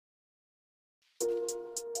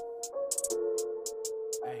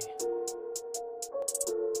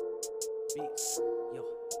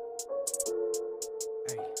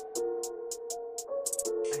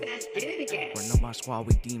Run up my squad,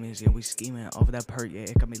 we demons, yeah, we scheming. Off of that perk, yeah,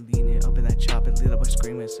 it got me leaning. Up in that chop, it lit up, boy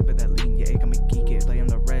screaming. Sipping that lean, yeah, it got me geeking. Lay on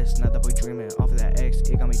the rest, not that boy dreaming. Off of that X,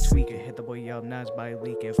 it got me tweaking. Hit the boy up, now it's body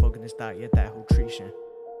leaking. Focus this thought, yeah, that whole treation.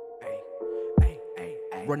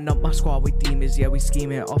 Run up my squad, we demons, yeah, we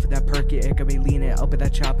scheming. Off of that perk, yeah, it got me leaning. Up in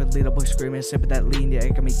that chop, it lit up, boy screaming. Sipping that lean, yeah,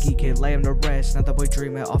 it got me geeking. Lay on the rest, not that boy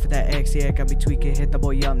dreaming. Off of that X, yeah, it got me tweaking. Hit the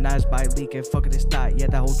boy up, now it's body leaking. Focus this thought, yeah,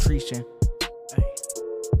 that whole treation.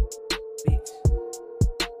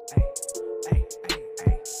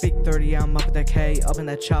 Big 30, I'm up at that K, up in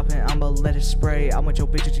that chopping, I'ma let it spray. I want your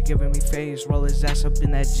bitches to giving me phase, roll his ass up in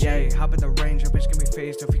that J. Hop in the range, your bitch give me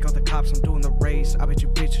phase. If we call the cops, I'm doing the race. I bet you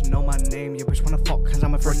bitch know my name, your bitch wanna fuck cause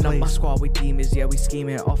I'm a first place. Run up my squad, we demons, yeah, we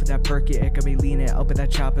scheming. Off of that perk, yeah, it got me leaning. Up in that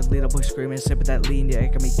chopping, little boy screaming. Sipping that lean, yeah,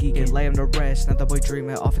 it got me geeking. Lay on the rest, not the boy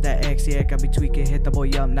dreaming. Off of that X, yeah, it got me tweaking. Hit the boy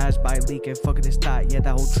up, now it's by leaking. Fucking this thought, yeah,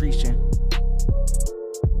 that whole treation.